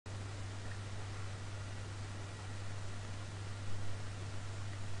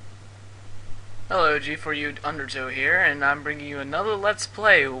Hello, G4U Undertow here, and I'm bringing you another Let's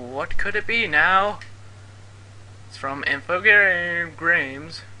Play. What could it be now? It's from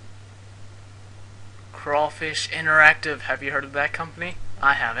Infogrames. Crawfish Interactive. Have you heard of that company?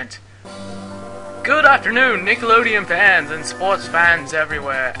 I haven't. Good afternoon, Nickelodeon fans and sports fans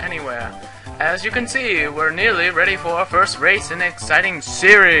everywhere, anywhere. As you can see, we're nearly ready for our first race in an exciting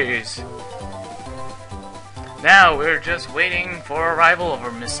series. Now we're just waiting for arrival of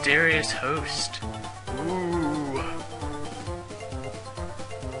our mysterious host. Ooh.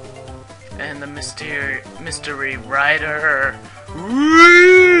 And the mystery rider.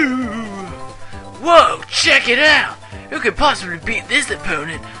 Ooh. Whoa, check it out! Who could possibly beat this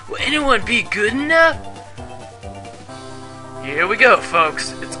opponent? Will anyone be good enough? Here we go,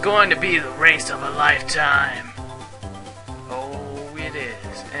 folks. It's going to be the race of a lifetime. Oh, it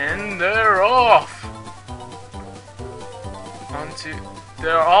is. And they're off!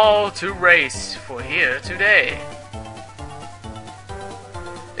 They're all to race for here today.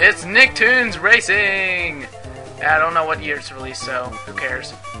 It's Nicktoons Racing! I don't know what year it's released, so who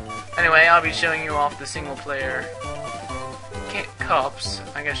cares. Anyway, I'll be showing you off the single player cups,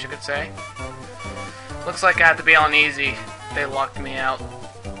 I guess you could say. Looks like I have to be on easy. They locked me out.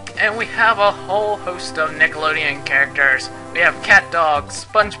 And we have a whole host of Nickelodeon characters. We have Cat Dog,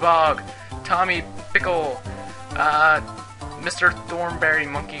 SpongeBob, Tommy Pickle, Mr. Thornberry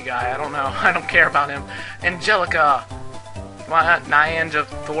Monkey Guy, I don't know, I don't care about him. Angelica, Nyanja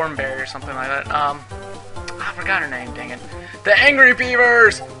Thornberry or something like that. I forgot her name, dang it. The Angry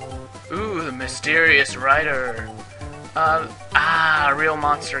Beavers! Ooh, the Mysterious Rider. Real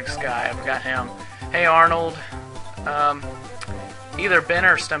Monsters guy, I forgot him. Hey Arnold. Either Ben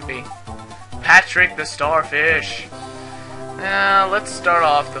or Stumpy. Patrick the Starfish. Now, let's start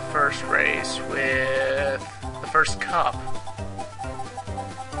off the first race with the first cup.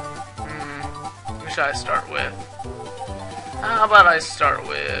 Who should I start with? How about I start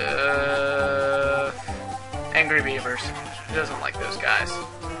with Angry Beavers? Who doesn't like those guys?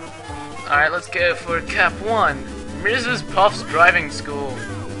 Alright, let's go for Cap 1. Mrs. Puff's Driving School.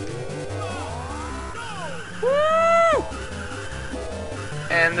 Woo!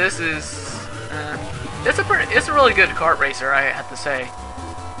 And this is... it's a really good kart racer, I have to say.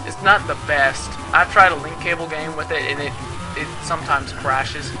 It's not the best. I've tried a link cable game with it, and it sometimes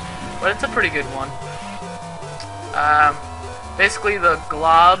crashes. But it's a pretty good one. Basically, the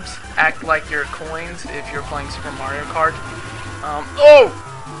globs act like your coins if you're playing Super Mario Kart.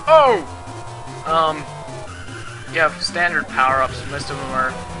 You have standard power-ups. Most of them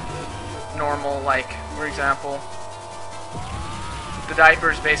are normal, like, for example, the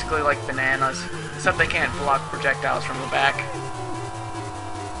diaper's basically like bananas, except they can't block projectiles from the back.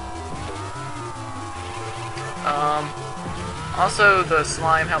 Also, the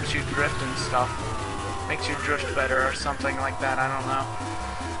slime helps you drift and stuff. Makes you drift better or something like that, I don't know.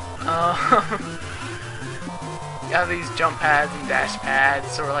 You have these jump pads and dash pads,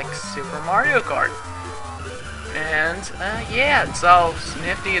 sort of like Super Mario Kart. And, yeah, it's all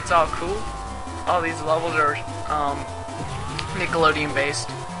nifty, it's all cool. All these levels are, Nickelodeon based.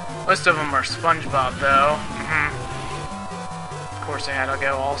 Most of them are SpongeBob, though. Of course, they had to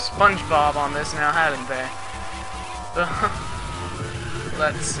go all SpongeBob on this now, hadn't they?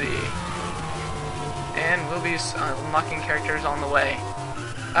 Let's see. And we'll be unlocking characters on the way.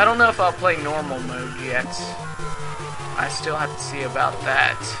 I don't know if I'll play normal mode yet. I still have to see about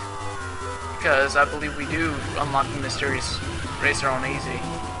that. Because I believe we do unlock the Mysterious Racer on easy.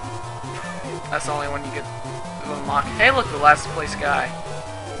 That's the only one you get to unlock. Hey, look, the last place guy.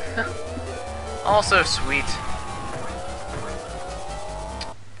 Also sweet.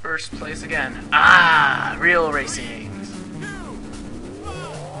 First place again. Real racing.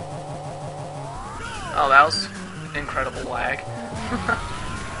 Oh, that was incredible lag.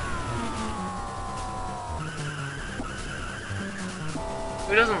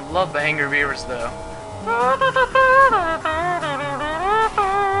 Who doesn't love the Angry Beavers, though?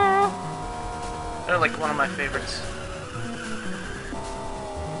 They're like one of my favorites.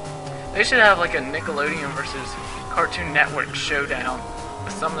 They should have like a Nickelodeon versus Cartoon Network showdown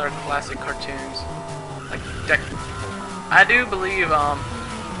with some of their classic cartoons. Like, I do believe,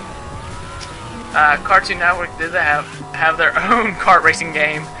 Cartoon Network did have their own kart racing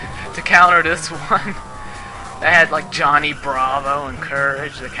game to counter this one. They had like Johnny Bravo and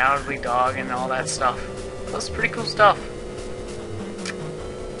Courage, the Cowardly Dog, and all that stuff. That's pretty cool stuff.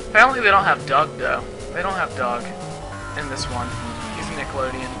 Apparently they don't have Doug, though. They don't have Doug in this one. He's a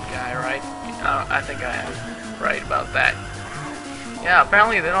Nickelodeon guy, right? I think I am right about that. Yeah,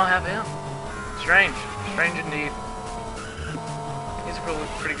 apparently they don't have him. Strange. Strange indeed. He's a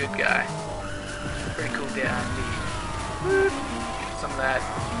pretty good guy. Pretty cool D&D. Some of that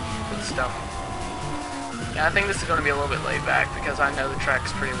good stuff. Yeah, I think this is going to be a little bit laid back because I know the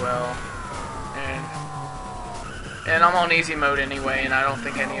tracks pretty well. And I'm on easy mode anyway, and I don't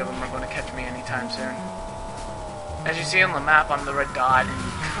think any of them are going to catch me anytime soon. As you see on the map, I'm the red dot,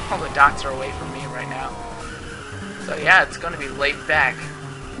 and all the dots are away from me right now. So yeah, it's going to be laid back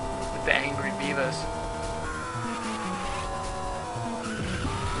with the angry beavers.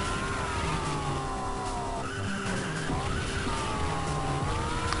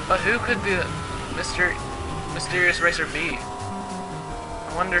 But who could the mysterious racer be?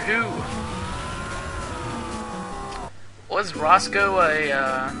 I wonder who. Was Roscoe a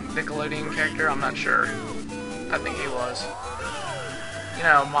Nickelodeon character? I'm not sure. I think he was. You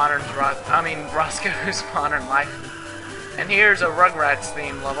know, Roscoe's Modern Life. And here's a Rugrats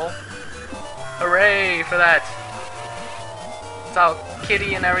theme level. Hooray for that! It's all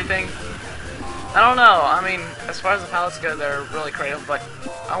kitty and everything. I don't know. I mean, as far as the palettes go, they're really creative, but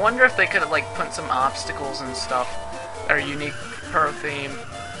I wonder if they could have like put some obstacles and stuff that are unique per theme.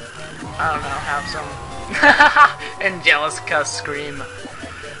 I don't know. Have some. Angelica scream.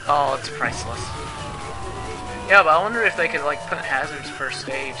 Oh, it's priceless. Yeah, but I wonder if they could like put hazards per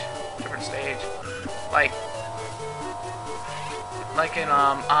stage, different stage, like in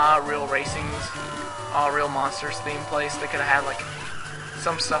Real Racing's Real Monsters theme place. They could have had like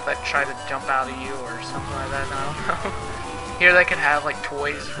some stuff that try to jump out at you or something like that. I don't know. Here they could have like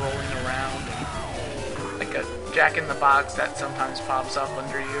toys rolling around, and, like a Jack in the Box that sometimes pops up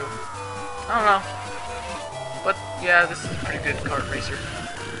under you. I don't know. But, yeah, this is a pretty good kart racer.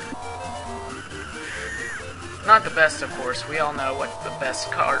 Not the best, of course. We all know what the best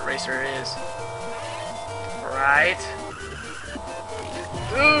kart racer is. Right?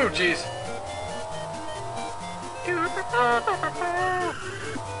 Ooh, jeez.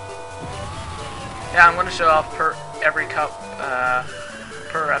 Yeah, I'm going to show off every cup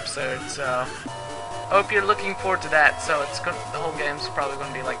per episode, so hope you're looking forward to that. So the whole game's probably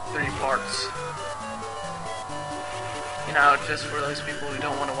going to be like 3 parts. You know, just for those people who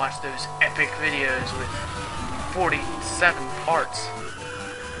don't want to watch those epic videos with 47 parts.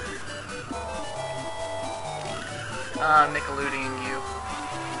 Nickelodeon you.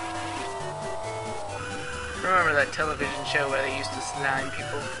 Remember that television show where they used to slime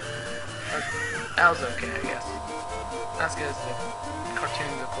people? That was okay, I guess. Not as good as the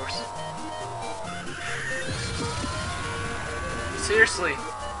cartoons, of course. Seriously,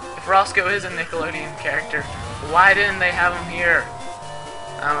 if Roscoe is a Nickelodeon character, why didn't they have him here?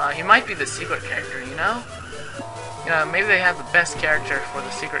 I don't know, he might be the secret character, you know? You know, maybe they have the best character for the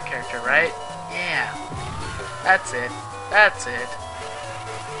secret character, right? Yeah. That's it. That's it.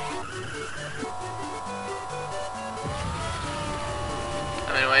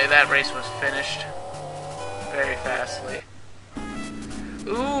 Anyway, that race was finished very fastly.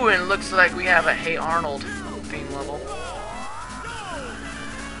 Ooh, and it looks like we have a Hey Arnold theme level.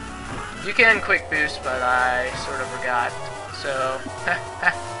 You can quick boost, but I sort of forgot. So,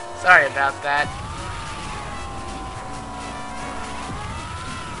 sorry about that.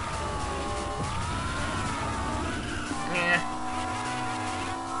 Yeah.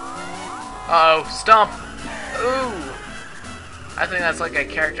 Uh oh, stomp! Ooh! I think that's like a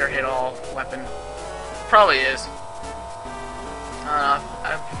character hit-all weapon. Probably is. I don't know,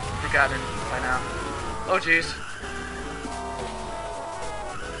 I've forgotten by now. Oh jeez.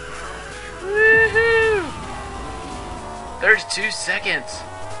 Woohoo! 32 seconds.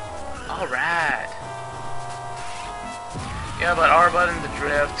 Alright. Yeah, but R button to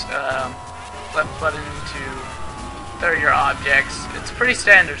drift, left button to throw your objects. It's pretty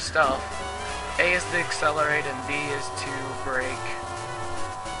standard stuff. A is to accelerate and B is to brake.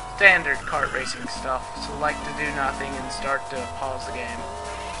 Standard kart racing stuff. Select to do nothing and start to pause the game.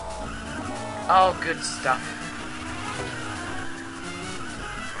 All good stuff.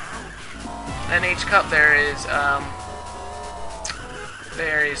 In each cup there is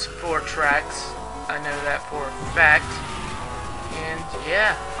 4 tracks. I know that for a fact. And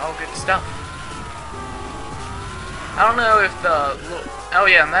yeah, all good stuff. I don't know if oh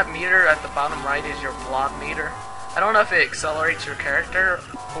yeah, and that meter at the bottom right is your block meter. I don't know if it accelerates your character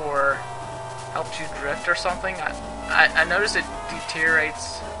or helps you drift or something. I noticed it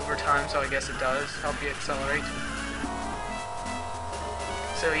deteriorates over time, so I guess it does help you accelerate.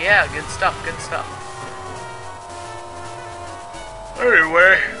 So yeah, good stuff, good stuff.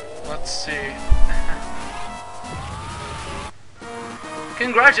 Anyway, let's see.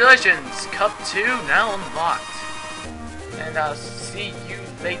 Congratulations! Cup 2 now unlocked. And I'll see you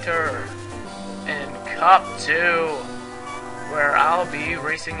later in Cup 2. where I'll be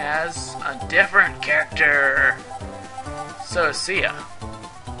racing as a different character. So see ya.